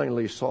man,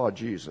 finally saw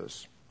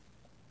Jesus.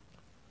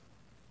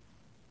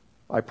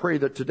 I pray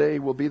that today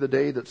will be the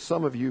day that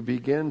some of you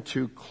begin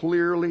to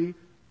clearly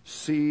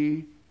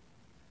see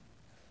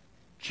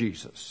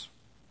Jesus.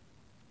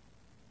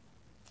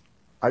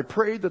 I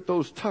pray that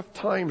those tough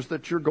times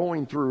that you're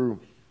going through,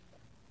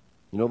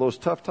 those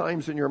tough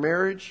times in your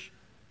marriage,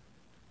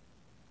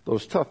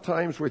 those tough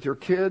times with your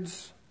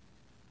kids,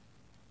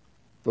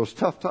 those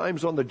tough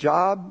times on the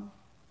job,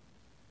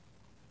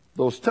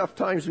 those tough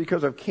times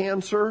because of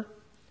cancer,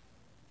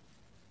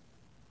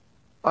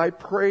 I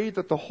pray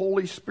that the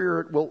Holy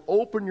Spirit will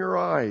open your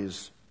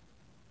eyes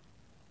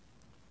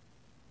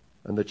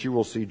and that you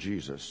will see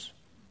Jesus.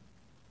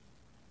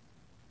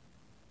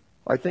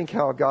 I think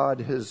how God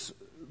has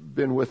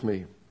been with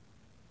me.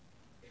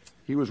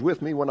 He was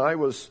with me when I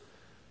was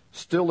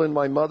still in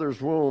my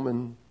mother's womb,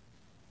 and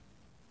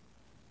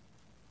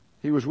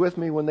He was with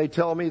me when they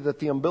tell me that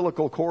the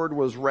umbilical cord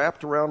was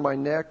wrapped around my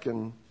neck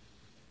and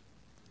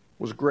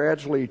was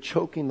gradually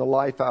choking the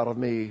life out of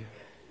me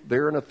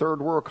there in a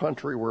third world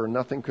country where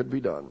nothing could be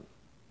done.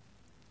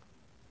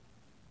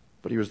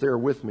 But He was there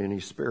with me, and He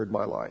spared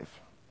my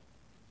life.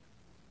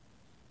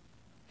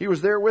 He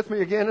was there with me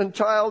again in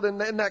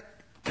that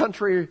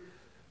country,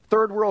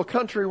 third world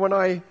country, when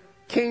I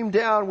came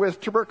down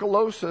with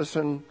tuberculosis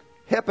and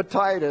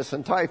hepatitis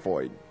and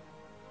typhoid.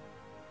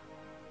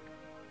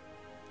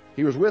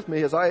 He was with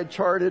me as I had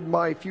charted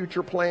my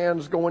future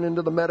plans going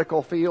into the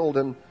medical field,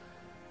 and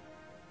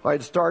I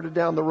had started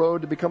down the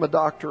road to become a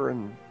doctor,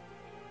 and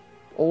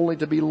only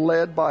to be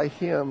led by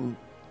Him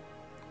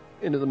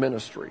into the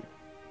ministry.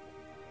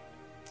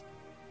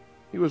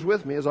 He was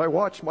with me as I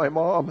watched my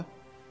mom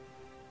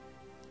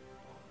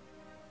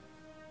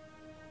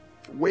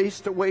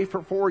waste away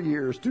for 4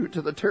 years due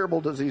to the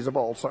terrible disease of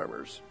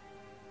Alzheimer's.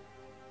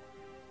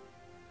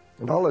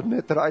 And I'll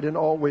admit that I didn't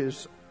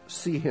always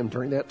see Him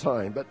during that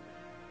time, but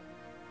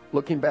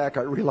looking back,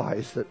 I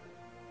realized that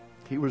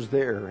He was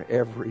there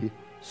every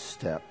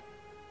step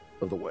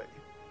of the way.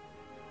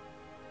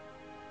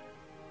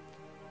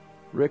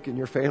 Rick and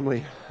your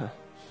family,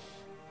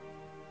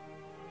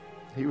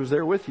 He was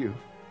there with you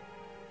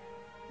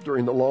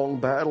during the long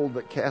battle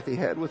that Kathy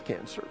had with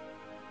cancer.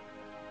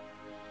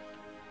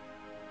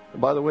 And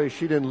by the way,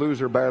 she didn't lose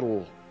her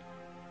battle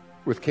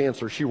with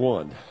cancer. She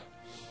won.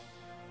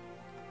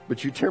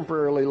 But you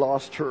temporarily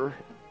lost her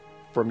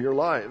from your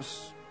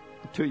lives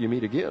until you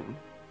meet again.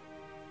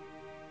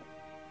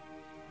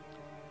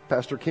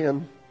 Pastor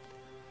Ken,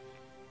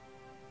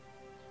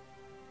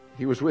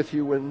 he was with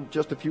you when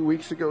just a few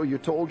weeks ago you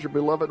told your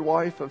beloved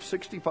wife of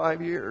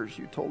 65 years,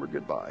 you told her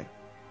goodbye.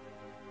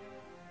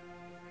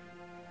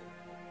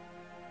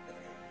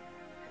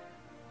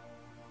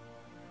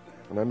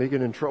 And I may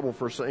get in trouble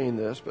for saying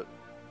this, but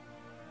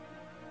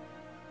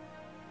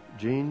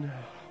Gene,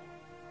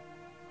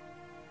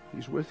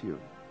 He's with you.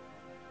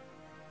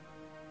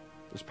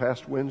 This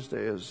past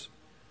Wednesday, as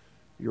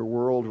your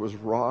world was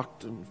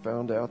rocked and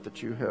found out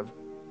that you have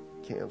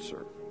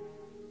cancer,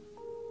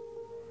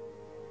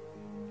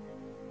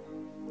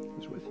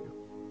 He's with you.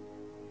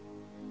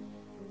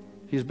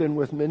 He's been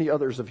with many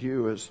others of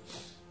you as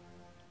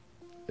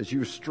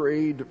you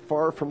strayed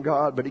far from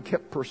God, but He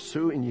kept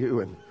pursuing you,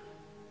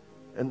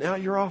 and now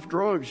you're off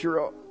drugs.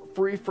 You're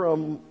free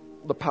from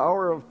the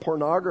power of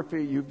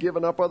pornography. You've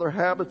given up other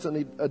habits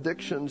and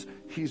addictions.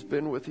 He's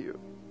been with you.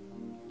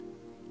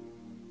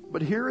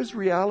 But here is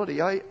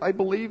reality. I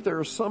believe there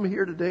are some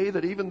here today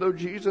that even though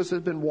Jesus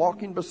has been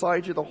walking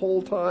beside you the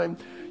whole time,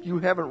 you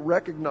haven't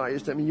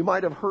recognized Him. You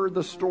might have heard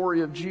the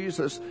story of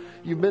Jesus.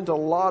 You've been to a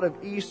lot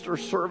of Easter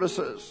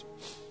services.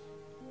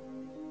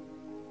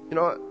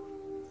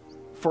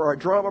 For our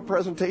drama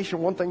presentation,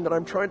 one thing that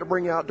I'm trying to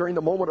bring out during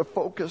the moment of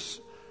focus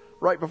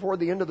right before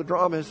the end of the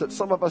drama is that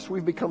some of us,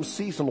 we've become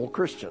seasonal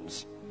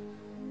Christians.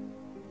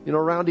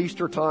 Around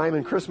Easter time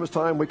and Christmas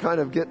time, we kind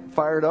of get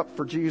fired up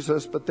for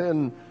Jesus, but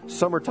then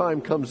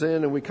summertime comes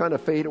in and we kind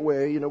of fade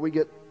away. We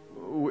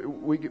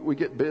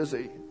get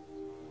busy.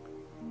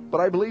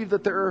 But I believe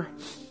that there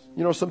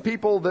are, some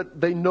people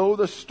that they know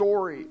the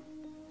story,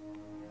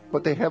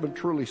 but they haven't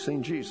truly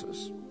seen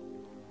Jesus.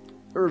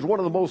 There's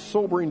one of the most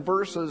sobering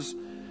verses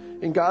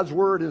in God's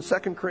Word in 2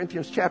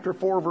 Corinthians chapter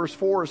 4, verse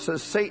 4, it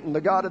says, Satan,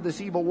 the god of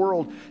this evil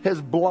world, has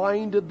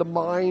blinded the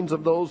minds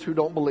of those who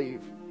don't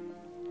believe,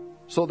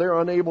 so they're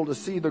unable to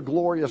see the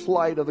glorious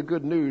light of the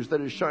good news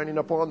that is shining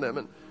upon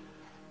them.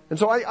 And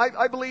so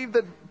I believe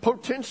that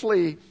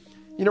potentially,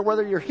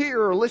 whether you're here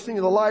or listening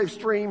to the live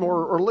stream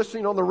or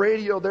listening on the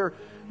radio, there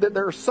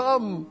are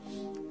some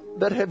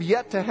that have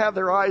yet to have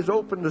their eyes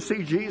open to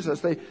see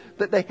Jesus.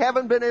 That they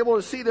haven't been able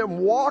to see them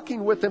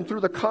walking with Him through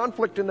the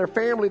conflict in their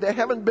family. They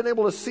haven't been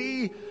able to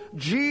see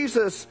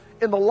Jesus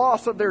in the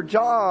loss of their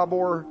job,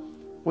 or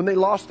when they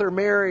lost their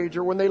marriage,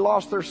 or when they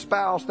lost their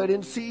spouse. They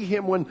didn't see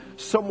Him when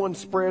someone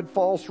spread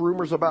false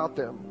rumors about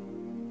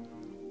them.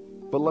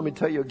 But let me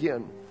tell you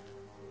again,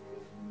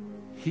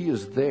 He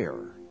is there.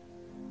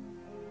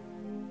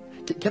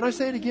 Can I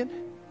say it again?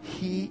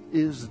 He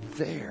is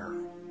there.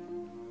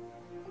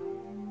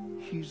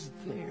 He's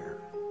there.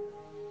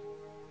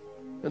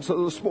 And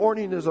so this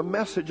morning is a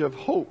message of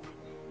hope.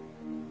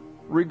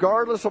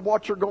 Regardless of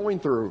what you're going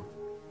through,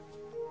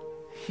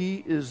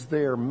 He is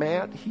there.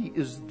 Matt, He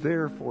is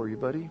there for you,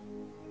 buddy.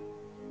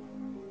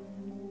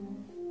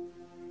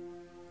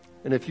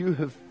 And if you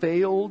have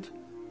failed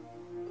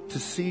to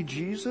see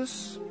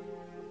Jesus,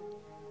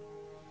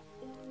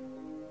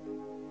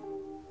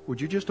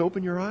 would you just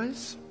open your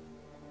eyes?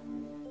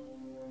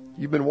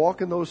 You've been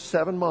walking those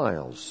 7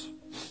 miles,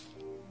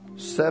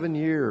 7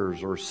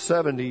 years or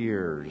 70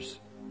 years,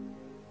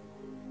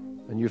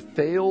 and you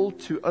failed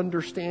to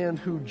understand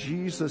who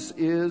Jesus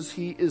is.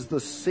 He is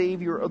the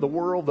Savior of the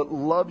world that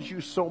loves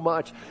you so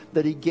much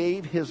that He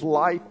gave His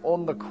life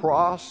on the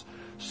cross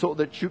so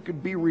that you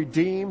could be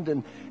redeemed.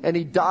 And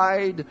He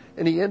died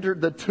and He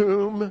entered the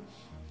tomb,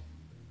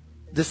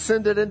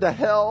 descended into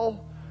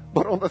hell.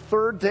 But on the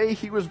 3rd day,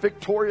 He was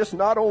victorious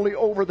not only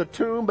over the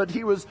tomb, but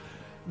He was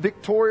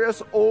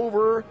victorious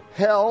over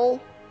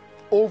hell,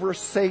 over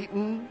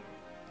Satan.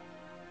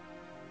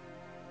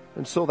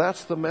 And so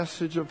that's the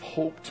message of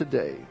hope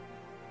today.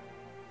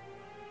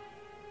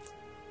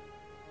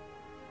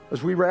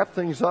 As we wrap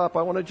things up,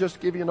 I want to just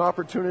give you an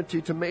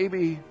opportunity to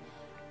maybe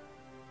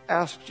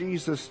ask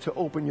Jesus to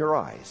open your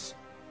eyes.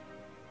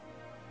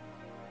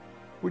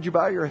 Would you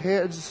bow your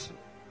heads?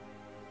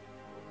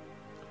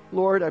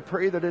 Lord, I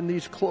pray that in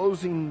these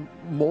closing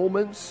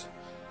moments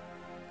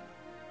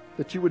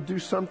that you would do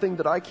something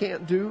that I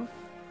can't do.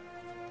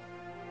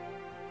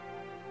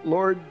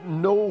 Lord,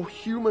 no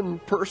human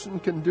person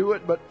can do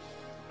it, but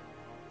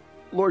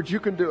Lord,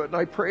 you can do it. And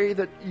I pray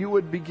that you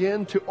would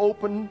begin to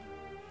open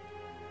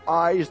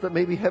eyes that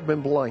maybe have been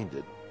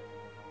blinded.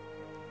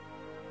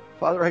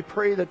 Father, I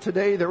pray that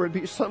today there would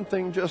be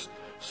something just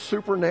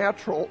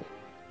supernatural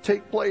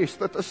take place,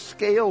 that the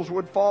scales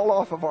would fall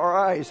off of our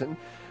eyes and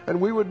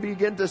we would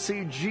begin to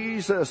see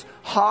Jesus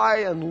high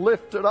and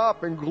lifted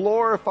up and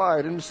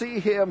glorified, and see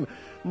Him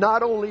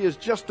not only as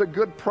just a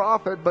good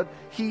prophet, but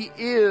He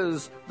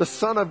is the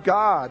Son of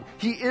God.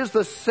 He is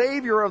the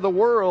Savior of the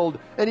world,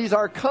 and He's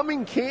our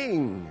coming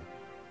King.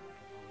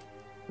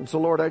 And so,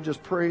 Lord, I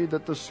just pray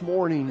that this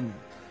morning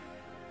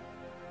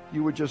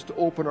you would just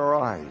open our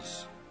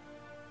eyes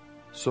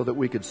so that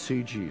we could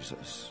see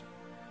Jesus.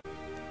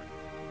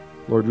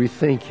 Lord, we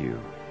thank you.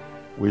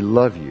 We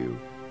love you.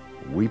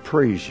 We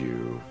praise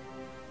you.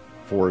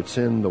 For it's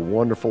in the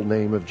wonderful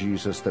name of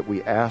Jesus that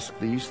we ask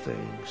these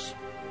things.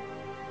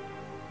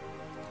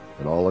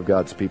 And all of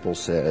God's people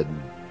said,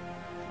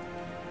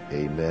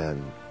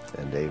 amen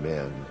and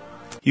amen.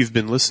 You've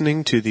been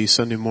listening to the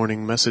Sunday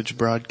morning message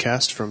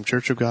broadcast from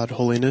Church of God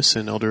Holiness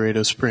in El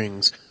Dorado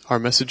Springs. Our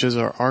messages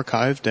are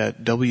archived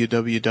at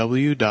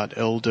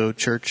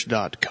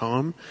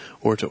www.eldochurch.com,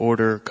 or to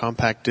order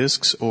compact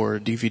discs or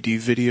DVD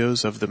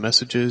videos of the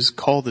messages,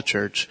 call the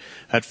church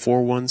at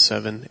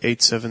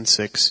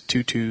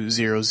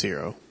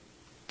 417-876-2200.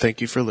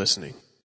 Thank you for listening.